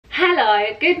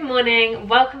Hello, good morning,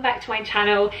 welcome back to my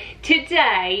channel.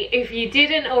 Today, if you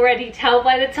didn't already tell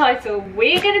by the title,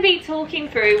 we're going to be talking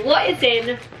through what is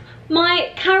in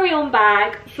my carry-on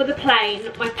bag for the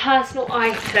plane, my personal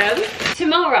items.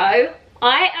 Tomorrow,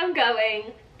 I am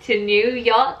going to New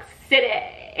York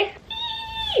City.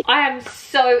 I am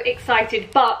so excited,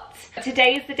 but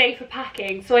today is the day for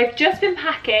packing. So I've just been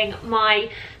packing my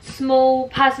small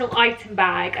personal item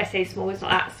bag. I say small, it's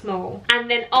not that small. And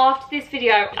then after this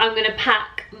video, I'm gonna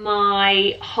pack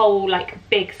my whole like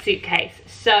big suitcase.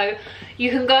 So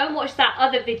you can go and watch that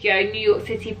other video, New York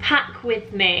City Pack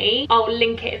With Me. I'll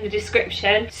link it in the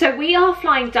description. So we are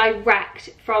flying direct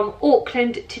from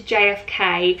Auckland to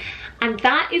JFK, and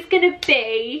that is gonna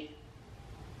be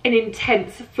an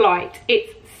intense flight.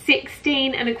 It's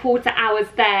 16.25 hours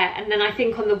there, and then I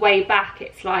think on the way back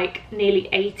it's like nearly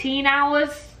 18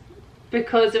 hours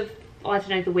because of, I don't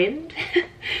know, the wind.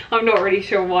 I'm not really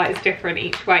sure why it's different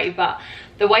each way, but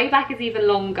the way back is even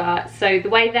longer. So the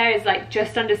way there is like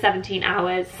just under 17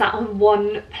 hours, sat on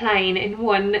one plane in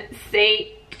one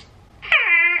seat.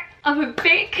 I'm a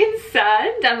bit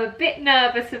concerned, I'm a bit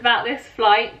nervous about this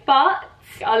flight, but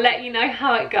I'll let you know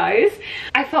how it goes.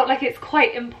 I felt like it's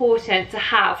quite important to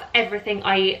have everything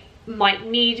I might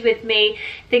need with me,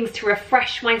 things to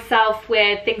refresh myself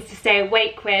with, things to stay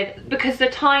awake with, because the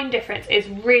time difference is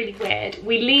really weird.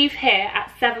 We leave here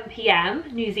at 7 PM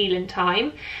New Zealand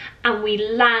time, and we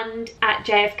land at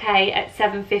JFK at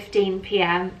 7:15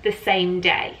 PM the same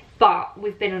day, but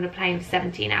we've been on a plane for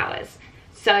 17 hours.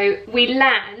 So we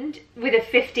land with a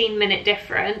 15-minute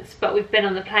difference, but we've been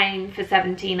on the plane for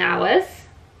 17 hours.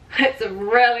 It's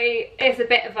a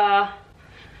bit of a...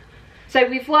 So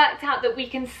we've worked out that we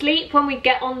can sleep when we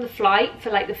get on the flight for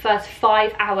like the first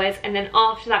 5 hours, and then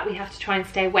after that we have to try and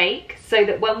stay awake so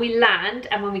that when we land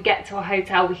and when we get to our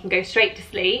hotel we can go straight to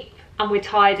sleep, and we're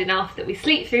tired enough that we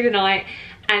sleep through the night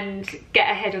and get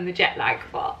ahead on the jet lag.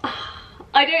 But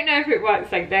I don't know if it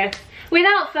works like this.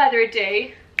 Without further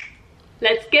ado,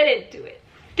 let's get into it.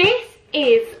 This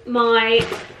is my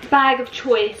bag of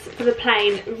choice for the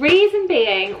plane. Reason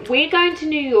being, we're going to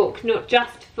New York not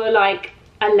just for like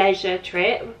a leisure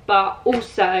trip, but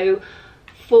also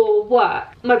for work.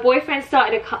 My boyfriend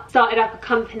started up a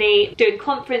company doing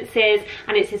conferences,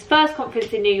 and it's his first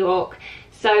conference in New York.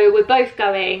 So we're both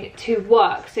going to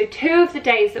work. So 2 of the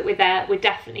days that we're there, we're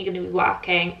definitely going to be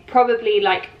working. Probably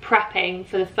like prepping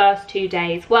for the first 2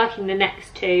 days, working the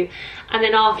next 2. And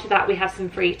then after that we have some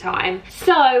free time.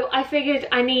 So I figured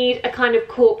I need a kind of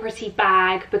corporate-y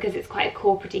bag because it's quite a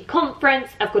corporate-y conference.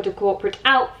 I've got a corporate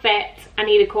outfit. I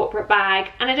need a corporate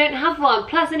bag, and I don't have one.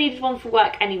 Plus I needed one for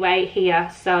work anyway here.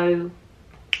 So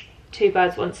 2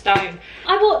 birds, 1 stone.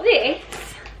 I bought this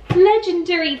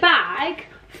legendary bag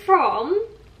from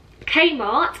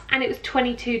Kmart, and it was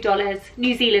 $22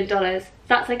 New Zealand dollars.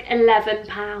 That's like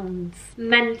 £11.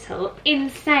 Mental,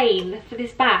 insane for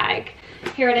this bag.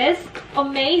 Here it is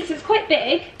on me. So it's quite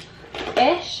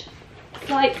big-ish. It's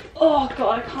like, oh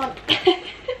god, I can't.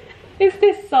 It's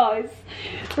this size.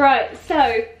 Right,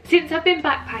 so since I've been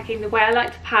backpacking, the way I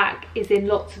like to pack is in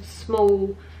lots of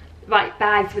small like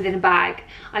bags within a bag.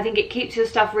 I think it keeps your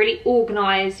stuff really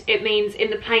organized. It means in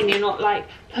the plane you're not like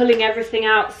pulling everything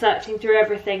out, searching through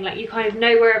everything. Like you kind of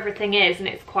know where everything is, and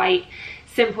it's quite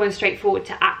simple and straightforward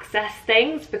to access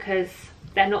things because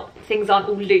things aren't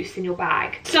all loose in your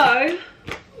bag. So,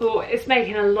 oh, it's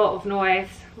making a lot of noise.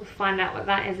 We'll find out what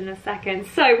that is in a second.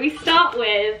 So we start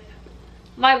with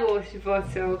my water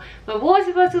bottle. My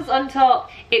water bottle's on top.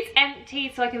 It's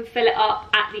empty, so I can fill it up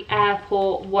at the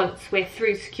airport once we're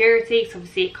through security, so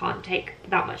obviously it can't take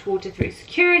that much water through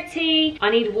security. I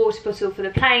need a water bottle for the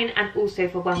plane, and also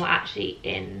for when we're actually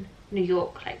in New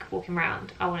York, like walking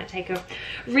around. I want to take a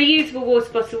reusable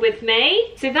water bottle with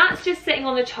me. So that's just sitting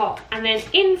on the top, and then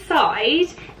inside,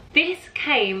 this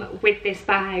came with this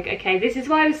bag. Okay, this is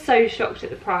why I was so shocked at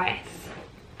the price.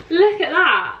 Look at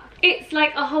that. It's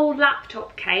like a whole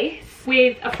laptop case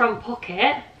with a front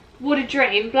pocket. What a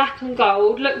dream, black and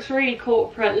gold, looks really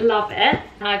corporate, love it.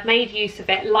 And I've made use of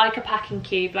it like a packing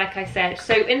cube, like I said.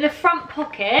 So in the front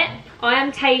pocket, I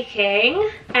am taking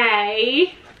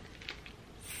a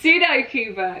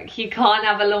Sudoku book. You can't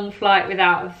have a long flight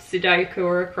without a Sudoku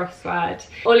or a crossword.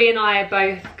 Ollie and I are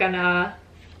both gonna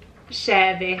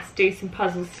share this, do some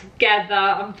puzzles together.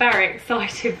 I'm very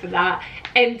excited for that.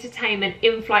 Entertainment,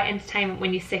 in-flight entertainment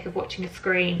when you're sick of watching a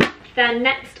screen. Then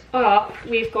next up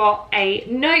we've got a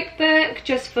notebook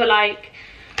just for like,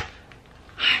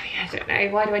 I don't know,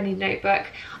 why do I need a notebook?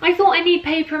 I thought I need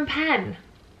paper and pen.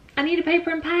 I need a paper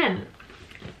and pen.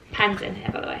 Pen's in here,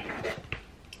 by the way.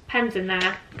 Pens in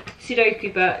there.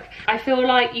 Sudoku book. I feel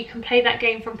like you can play that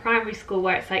game from primary school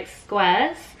where it's like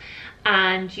squares,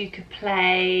 and you could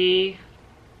play,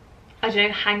 I don't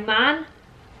know, hangman,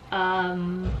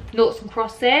 noughts and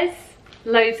crosses.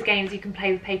 Loads of games you can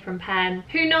play with paper and pen.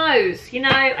 Who knows, you know,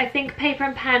 I think paper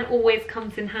and pen always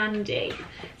comes in handy.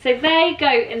 So they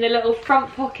go in the little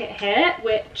front pocket here,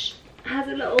 which has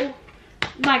a little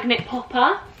magnet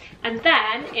popper. And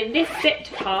then in this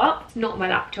zipped part, not my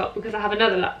laptop because I have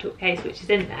another laptop case which is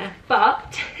in there,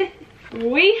 but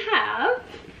we have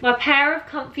my pair of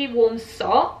comfy warm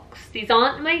socks. These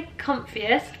aren't my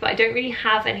comfiest, but I don't really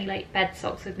have any like bed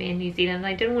socks with me in New Zealand.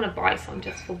 I didn't want to buy some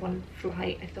just for one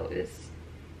flight. I thought it was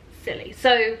silly.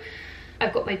 So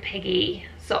I've got my piggy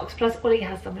socks, plus Ollie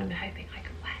has them and I'm hoping I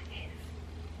can wear his.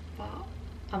 But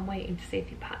I'm waiting to see if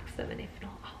he packs them, and if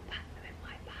not, I'll pack them in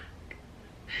my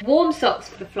bag. Warm socks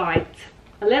for the flight.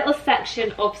 A little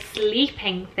section of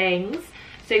sleeping things.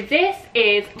 So this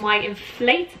is my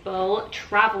inflatable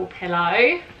travel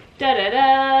pillow.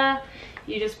 Da-da-da.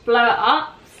 You just blow it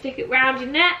up, stick it round your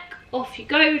neck, off you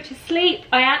go to sleep.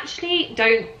 I actually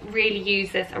don't really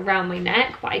use this around my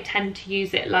neck, but I tend to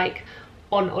use it like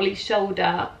on Ollie's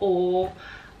shoulder or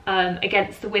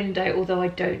against the window, although I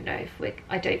don't know if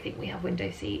I don't think we have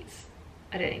window seats.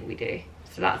 I don't think we do.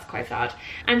 So that's quite sad.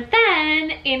 And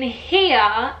then in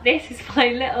here, this is my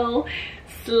little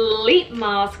sleep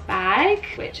mask bag,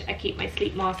 which I keep my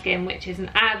sleep mask in, which is an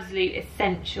absolute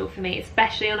essential for me,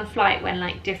 especially on a flight when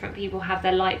like different people have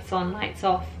their lights on, lights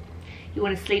off. You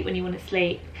want to sleep when you want to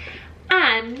sleep.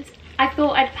 And I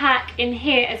thought I'd pack in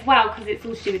here as well, because it's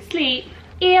all to do with sleep,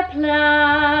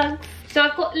 earplugs. So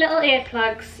I've got little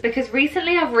earplugs because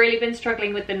recently I've really been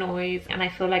struggling with the noise, and I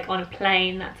feel like on a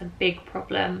plane that's a big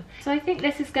problem. So I think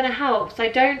this is going to help. So I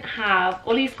don't have,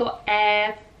 Ollie's got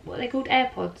what are they called,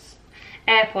 AirPods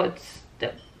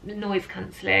that noise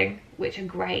cancelling, which are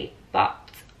great, but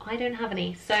I don't have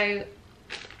any, so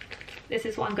this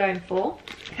is what I'm going for.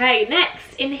 Okay,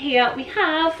 next in here we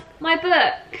have my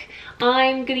book.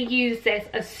 I'm going to use this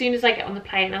as soon as I get on the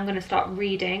plane. I'm going to start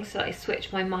reading so that I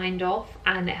switch my mind off,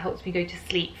 and it helps me go to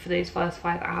sleep for those first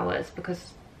 5 hours,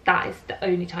 because that is the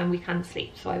only time we can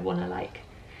sleep. So I want to like,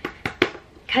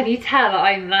 can you tell that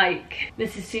I'm like,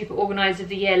 this is super organised of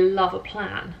the year, love a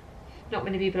plan. Not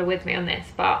many people are with me on this,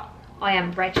 but I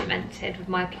am regimented with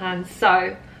my plans.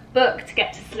 So book to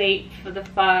get to sleep for the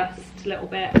first little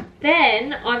bit.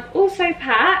 Then I've also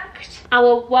packed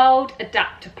our world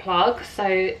adapter plug.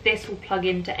 So this will plug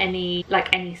into any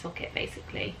socket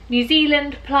basically. New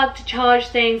Zealand plug to charge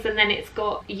things, and then it's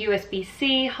got a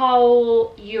USB-C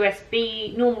hole,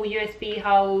 normal USB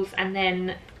holes, and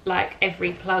then like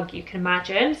every plug you can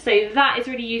imagine. So that is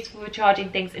really useful for charging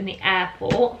things in the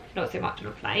airport, not so much on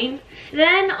a plane.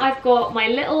 Then I've got my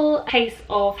little case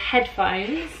of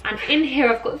headphones, and in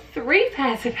here I've got 3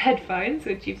 pairs of headphones,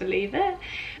 would you believe it?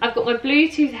 I've got my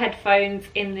Bluetooth headphones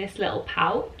in this little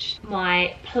pouch,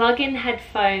 my plug-in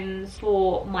headphones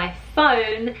for my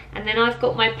phone, and then I've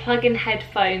got my plug-in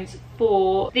headphones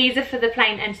these are for the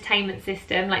plane entertainment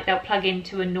system, like they'll plug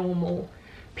into a normal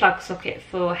plug socket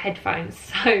for headphones.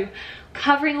 So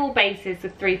covering all bases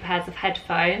with 3 pairs of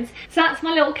headphones. So that's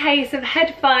my little case of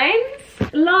headphones.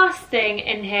 Last thing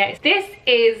in here, this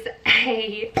is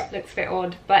looks a bit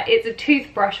odd, but it's a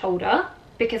toothbrush holder,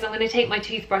 because I'm going to take my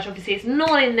toothbrush, obviously it's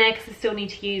not in there because I still need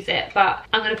to use it, but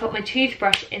I'm going to put my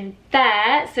toothbrush in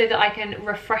there so that I can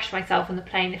refresh myself on the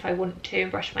plane if I want to,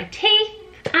 and brush my teeth.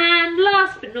 And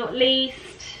last but not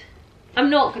least, I'm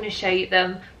not going to show you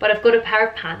them, but I've got a pair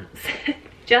of pants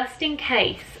just in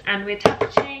case, and we're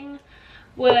touching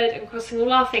wood and crossing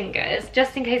all our fingers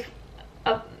just in case.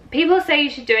 People say you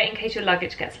should do it in case your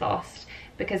luggage gets lost,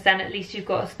 because then at least you've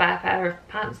got a spare pair of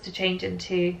pants to change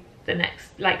into the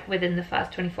next, like within the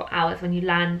first 24 hours when you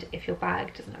land, if your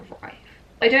bag doesn't arrive.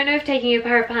 I don't know if taking a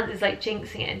pair of pants is like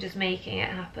jinxing it and just making it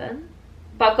happen,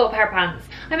 but I've got a pair of pants.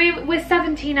 I mean, we're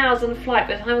 17 hours on the flight.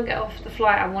 By the time we get off the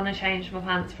flight, I want to change my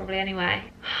pants probably anyway.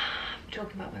 I'm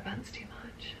talking about my pants too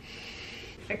much.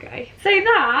 Okay, so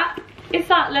that is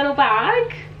that little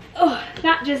bag. Oh,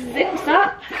 that just zips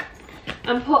up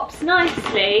and pops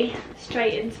nicely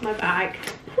straight into my bag.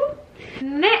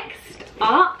 Next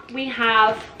up, we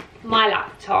have my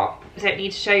laptop. I don't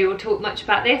need to show you or talk much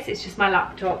about this, it's just my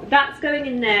laptop. That's going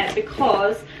in there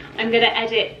because I'm going to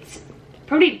edit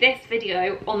probably this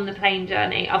video on the plane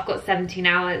journey. I've got 17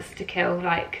 hours to kill,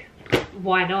 like,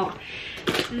 why not?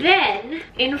 Then,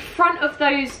 in front of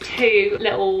those 2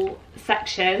 little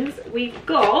sections, we've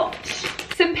got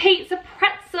some pizza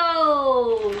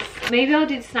pretzels. Maybe I'll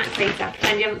do the snacks later,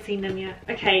 and you haven't seen them yet.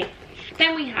 Okay,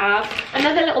 Then we have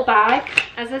another little bag.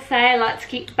 As I say, I like to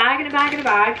keep a bag in a bag in a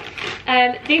bag.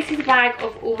 This is a bag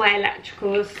of all my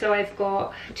electricals. So I've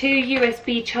got 2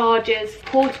 USB chargers,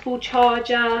 portable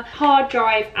charger, hard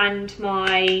drive, and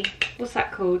my, what's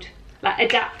that called? Like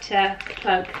adapter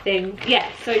plug thing. Yeah,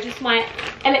 so just my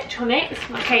electronics,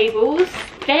 my cables.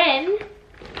 Then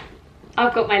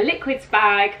I've got my liquids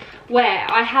bag where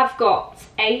I have got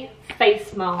a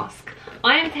face mask.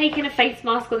 I am taking a face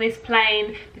mask on this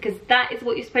plane because that is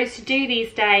what you're supposed to do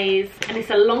these days, and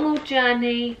it's a long old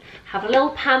journey. Have a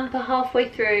little pamper halfway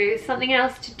through, something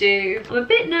else to do. I'm a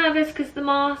bit nervous because the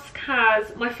mask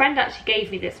has, my friend actually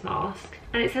gave me this mask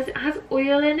and it says it has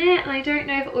oil in it, and I don't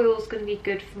know if oil is going to be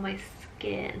good for my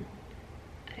skin.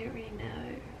 I don't really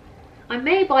know. I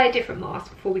may buy a different mask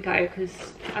before we go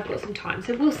because I've got some time,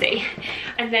 so we'll see.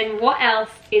 And then what else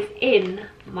is in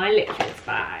my liquids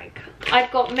bag? I've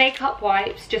got makeup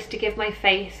wipes just to give my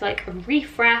face like a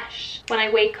refresh when I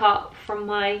wake up from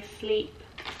my sleep,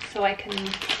 so I can,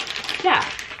 yeah,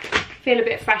 feel a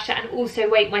bit fresher, and also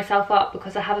wake myself up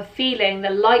because I have a feeling the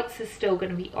lights are still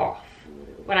going to be off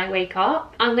when I wake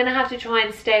up. I'm going to have to try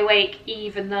and stay awake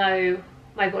even though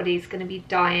my body's going to be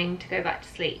dying to go back to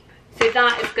sleep. So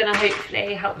that is going to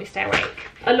hopefully help me stay awake.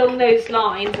 Along those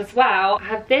lines as well, I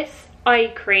have this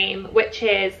eye cream, which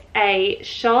is a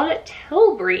Charlotte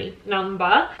Tilbury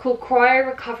number called Cryo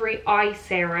Recovery Eye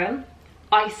Serum,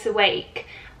 Ice Awake,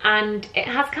 and it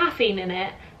has caffeine in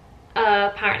it,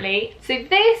 apparently. So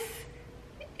this,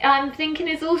 I'm thinking,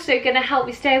 is also going to help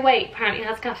me stay awake. Apparently it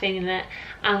has caffeine in it.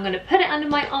 I'm going to put it under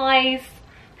my eyes,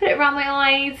 put it around my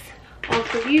eyes,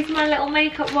 after using my little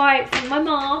makeup wipes and my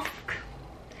mask.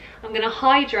 I'm going to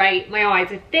hydrate my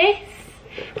eyes with this,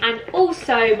 and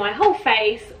also my whole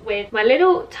face with my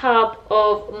little tub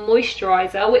of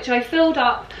moisturiser, which I filled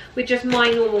up with just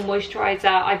my normal moisturiser.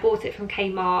 I bought it from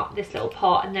Kmart, this little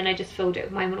pot, and then I just filled it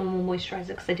with my normal moisturiser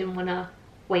because I didn't want to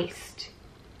waste.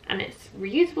 And it's a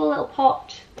reusable little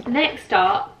pot. Next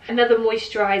up, another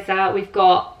moisturiser, we've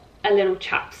got a little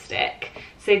chapstick.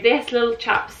 So this little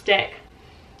chapstick,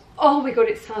 oh my god,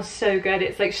 it smells so good.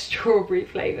 It's like strawberry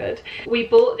flavoured. We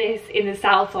bought this in the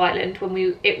South Island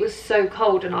when it was so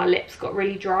cold and our lips got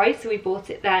really dry, so we bought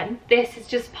it then. This is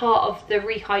just part of the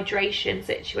rehydration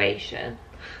situation.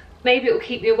 Maybe it will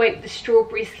keep me awake, the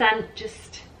strawberry scent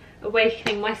just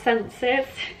awakening my senses.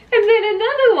 And then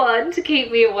another one to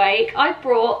keep me awake, I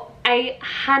brought a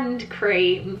hand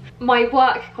cream. My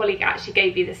work colleague actually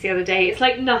gave me this the other day. It's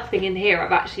like nothing in here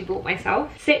I've actually bought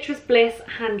myself. Citrus Bliss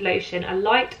hand lotion, a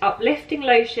light uplifting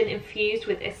lotion infused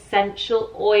with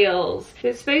essential oils. So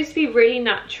it's supposed to be really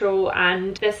natural,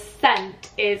 and the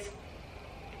scent is,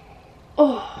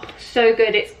 oh, so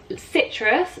good. It's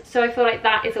citrus, so I feel like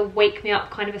that is a wake me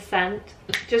up kind of a scent.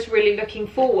 Just really looking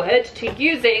forward to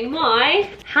using my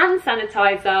hand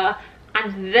sanitizer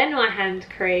and then my hand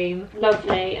cream.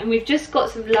 Lovely. And we've just got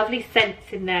some lovely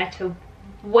scents in there to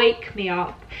wake me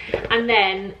up. And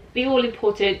then the all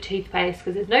important toothpaste,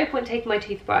 because there's no point taking my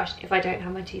toothbrush if I don't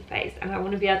have my toothpaste, and I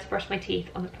want to be able to brush my teeth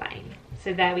on the plane.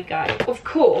 So there we go. Of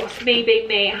course, me being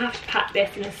me, I have to pack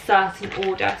this in a certain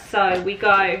order. So we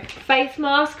go face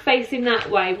mask facing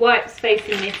that way, wipes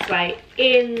facing this way.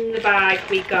 In the bag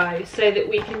we go, so that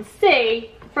we can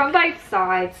see from both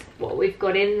sides what we've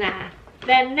got in there.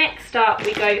 Then next up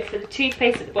we go for the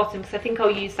toothpaste at the bottom, because I think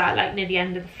I'll use that like near the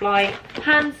end of the flight.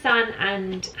 Hand san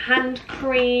and hand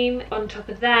cream on top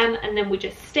of them, and then we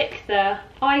just stick the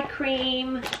eye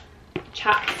cream,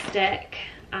 chapstick,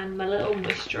 and my little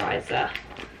moisturiser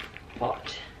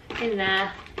pot in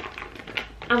there,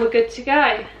 and we're good to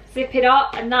go. Zip it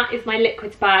up, and that is my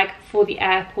liquids bag for the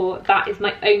airport. That is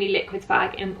my only liquids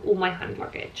bag in all my hand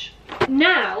luggage.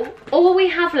 Now, all we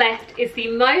have left is the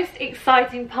most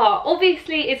exciting part.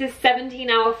 Obviously, it's a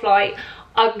 17-hour flight.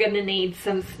 I'm gonna need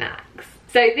some snacks.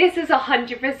 So this is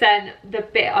 100% the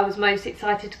bit I was most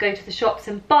excited to go to the shops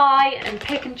and buy and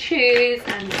pick and choose,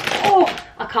 and oh,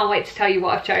 I can't wait to tell you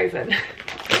what I've chosen.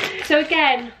 So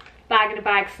again, bag in a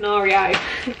bag scenario.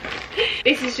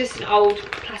 This is just an old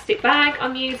plastic bag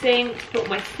I'm using to put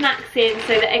my snacks in,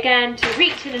 so that again, to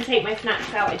reach in and take my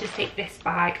snacks out, I just take this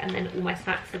bag and then all my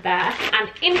snacks are there. And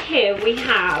in here we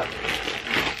have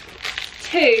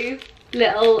 2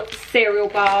 little cereal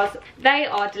bars. They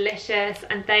are delicious,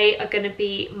 and they are going to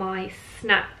be my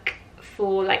snack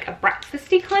for like a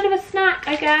breakfasty kind of a snack,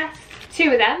 I guess.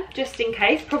 2 of them, just in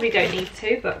case. Probably don't need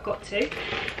 2, but got 2.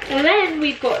 And then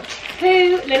we've got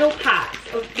 2 little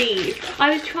packs of these.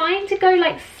 I was trying to go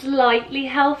like slightly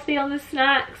healthy on the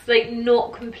snacks, like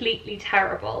not completely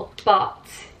terrible, but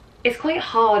it's quite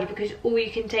hard because all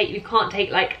you can take, you can't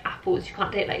take like apples, you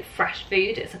can't take like fresh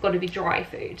food, it's got to be dry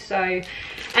food. So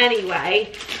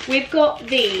anyway, we've got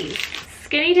these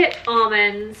skinny dip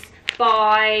almonds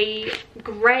by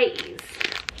Graze.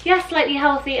 Yeah, slightly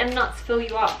healthy, and nuts fill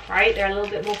you up, right? They're a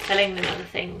little bit more filling than other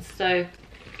things, so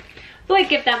thought I'd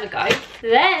give them a go.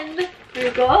 Then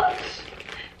we've got,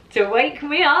 to wake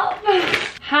me up,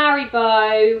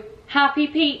 Haribo Happy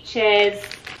Peaches.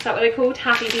 Is that what they're called?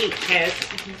 Happy Peaches.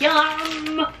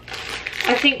 Yum!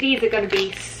 I think these are going to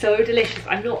be so delicious.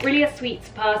 I'm not really a sweets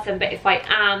person, but if I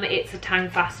am, it's a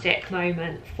Tangfastic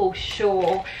moment for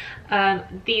sure.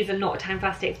 These are not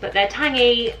Tangfastics, but they're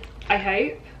tangy, I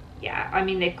hope. Yeah, I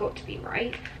mean, they've got to be,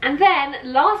 right? And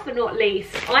then, last but not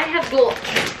least, I have got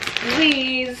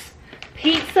these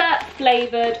pizza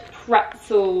flavoured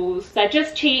pretzels. They're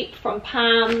just cheap from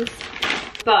Pam's,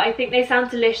 but I think they sound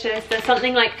delicious. There's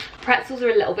something like, pretzels are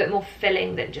a little bit more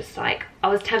filling than just like, I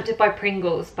was tempted by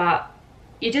Pringles, but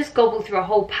you just gobble through a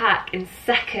whole pack in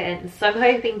seconds. So I'm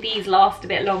hoping these last a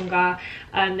bit longer.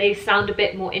 They sound a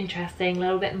bit more interesting, a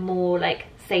little bit more like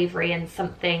savoury and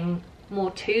something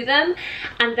more to them.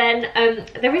 And then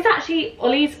there is actually,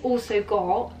 Ollie's also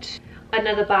got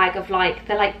another bag of like,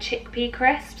 they're like chickpea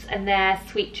crisps, and they're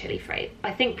sweet chili flavored.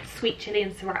 I think sweet chili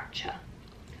and sriracha,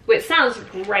 which sounds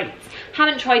great.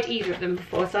 Haven't tried either of them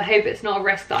before, so I hope it's not a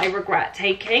risk that I regret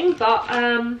taking. But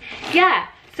yeah,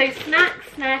 so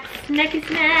snacky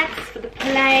snacks for the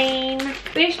plane.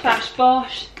 Bish bash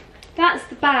bosh, that's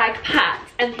the bag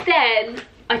packed. And then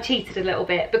I cheated a little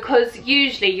bit, because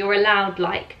usually you're allowed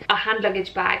like a hand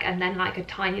luggage bag and then like a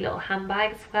tiny little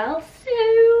handbag as well. So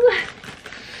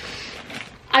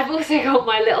I've also got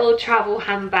my little travel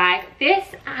handbag. This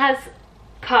has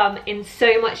come in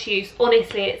so much use.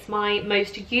 Honestly, it's my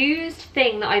most used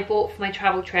thing that I bought for my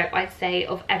travel trip, I'd say,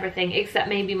 of everything except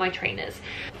maybe my trainers.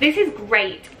 This is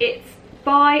great. It's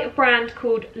by a brand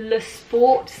called Le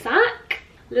Sport Sac.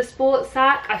 Le Sport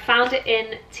Sac. I found it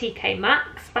in TK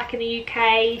Maxx back in the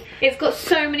UK. It's got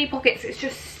so many pockets, it's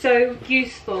just so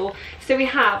useful. So we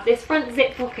have this front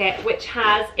zip pocket which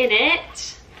has in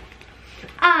it,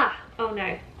 oh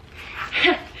no,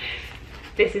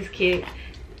 this is cute,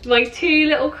 my 2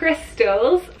 little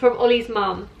crystals from Ollie's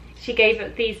mum. She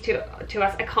gave these to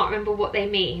us. I can't remember what they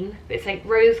mean, but it's like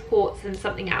rose quartz and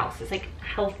something else. It's like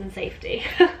health and safety.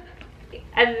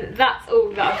 And that's all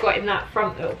that I've got in that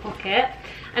front little pocket.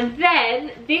 And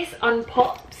then this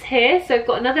unpops here, so I've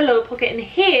got another little pocket in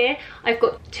here. I've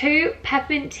got 2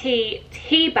 peppermint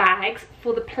tea bags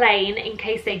for the plane in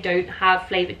case they don't have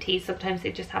flavoured tea. Sometimes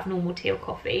they just have normal tea or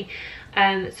coffee.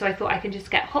 So I thought I can just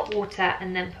get hot water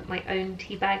and then put my own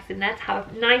tea bags in there to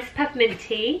have nice peppermint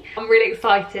tea. I'm really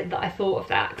excited that I thought of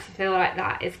that, because I feel like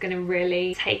that is going to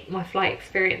really take my flight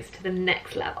experience to the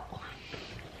next level.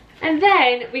 And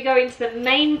then we go into the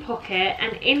main pocket,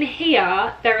 and in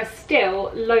here there are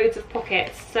still loads of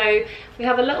pockets. So we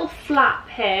have a little flap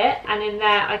here, and in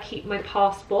there I keep my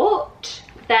passport.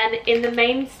 Then in the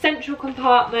main central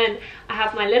compartment I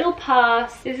have my little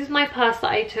purse. This is my purse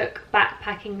that I took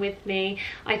backpacking with me.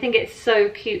 I think it's so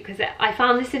cute because I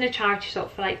found this in a charity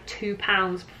shop for like £2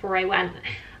 before I went.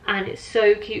 And it's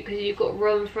so cute because you've got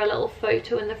room for a little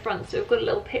photo in the front. So I've got a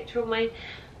little picture of my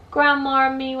grandma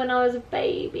and me when I was a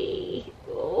baby.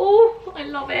 Oh, I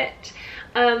love it.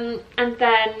 And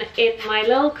then in my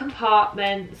little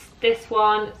compartments, this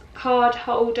one, card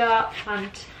holder,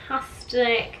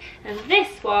 fantastic. And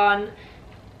this one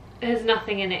has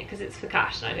nothing in it because it's for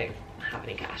cash and I don't have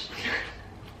any cash.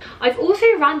 I've also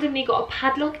randomly got a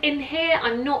padlock in here.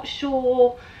 I'm not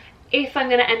sure if I'm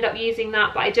going to end up using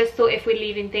that, but I just thought if we're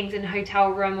leaving things in a hotel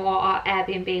room or our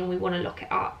Airbnb and we want to lock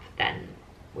it up, then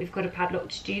we've got a padlock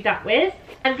to do that with.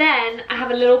 And then I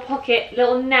have a little pocket,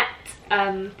 little net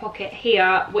pocket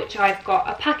here, which I've got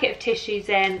a packet of tissues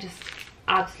in, just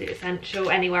absolute essential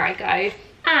anywhere I go.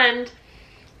 And,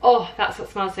 oh, that's what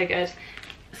smells so good,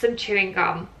 some chewing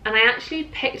gum. And I actually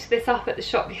picked this up at the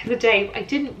shop the other day, but I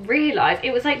didn't realise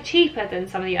it was like cheaper than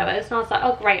some of the others. And I was like,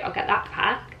 oh great, I'll get that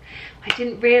pack. I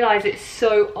didn't realise it's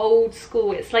so old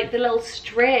school. It's like the little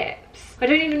strips. I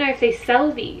don't even know if they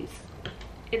sell these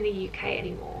in the UK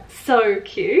anymore. So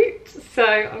cute. So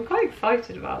I'm quite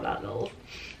excited about that little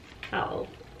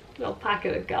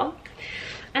packet of gum.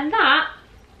 And that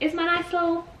is my nice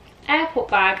little airport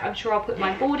bag. I'm sure I'll put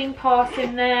my boarding pass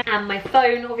in there and my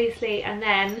phone obviously, and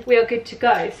then we are good to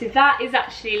go. So that is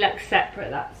actually like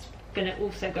separate. That's gonna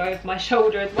also go over my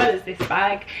shoulder as well as this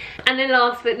bag. And then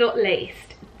last but not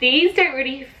least, these don't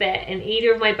really fit in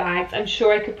either of my bags. I'm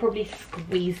sure I could probably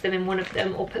squeeze them in one of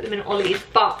them or put them in Ollie's,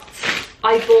 but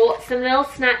I bought some little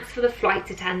snacks for the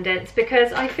flight attendants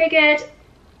because I figured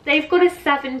they've got a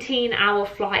 17-hour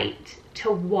flight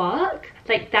to work.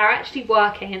 Like, they're actually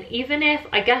working, and even if,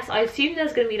 I assume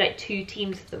there's going to be like 2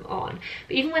 teams of them on,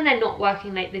 but even when they're not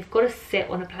working, like, they've got to sit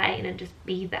on a plane and just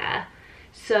be there.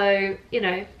 So, you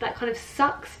know, that kind of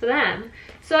sucks for them.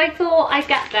 So I thought I'd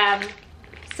get them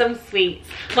some sweets.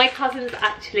 My cousin's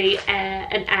actually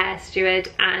an air steward,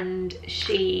 and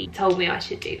she told me I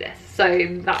should do this, so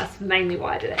that's mainly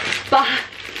why I did it. But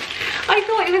I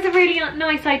thought it was a really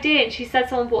nice idea, and she said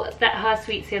someone bought her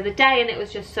sweets the other day and it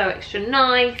was just so extra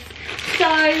nice. So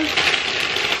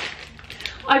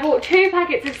I bought 2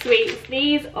 packets of sweets.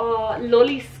 These are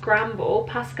Lolly Scramble,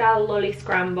 Pascal Lolly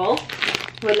Scramble,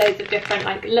 with loads of different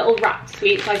like little wrapped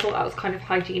sweets. I thought that was kind of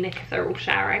hygienic if they're all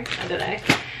sharing, I don't know.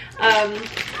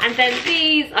 And then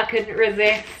these, I couldn't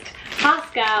resist,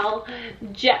 Pascal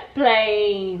jet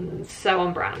planes, so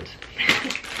on brand.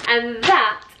 And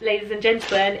that, ladies and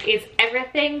gentlemen, is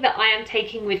everything that I am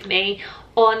taking with me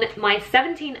on my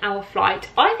 17-hour flight.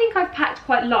 I think I've packed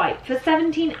quite light for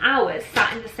 17 hours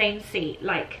sat in the same seat.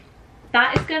 Like,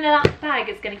 that bag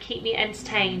is gonna keep me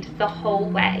entertained the whole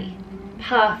way.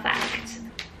 Perfect.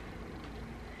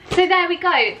 So there we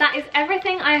go, that is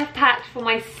everything I have packed for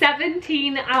my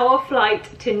 17-hour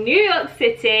flight to New York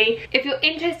City. If you're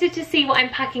interested to see what I'm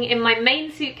packing in my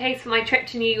main suitcase for my trip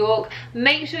to New York,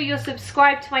 make sure you're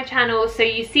subscribed to my channel so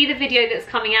you see the video that's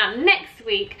coming out next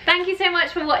week. Thank you so much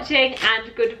for watching,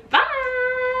 and goodbye!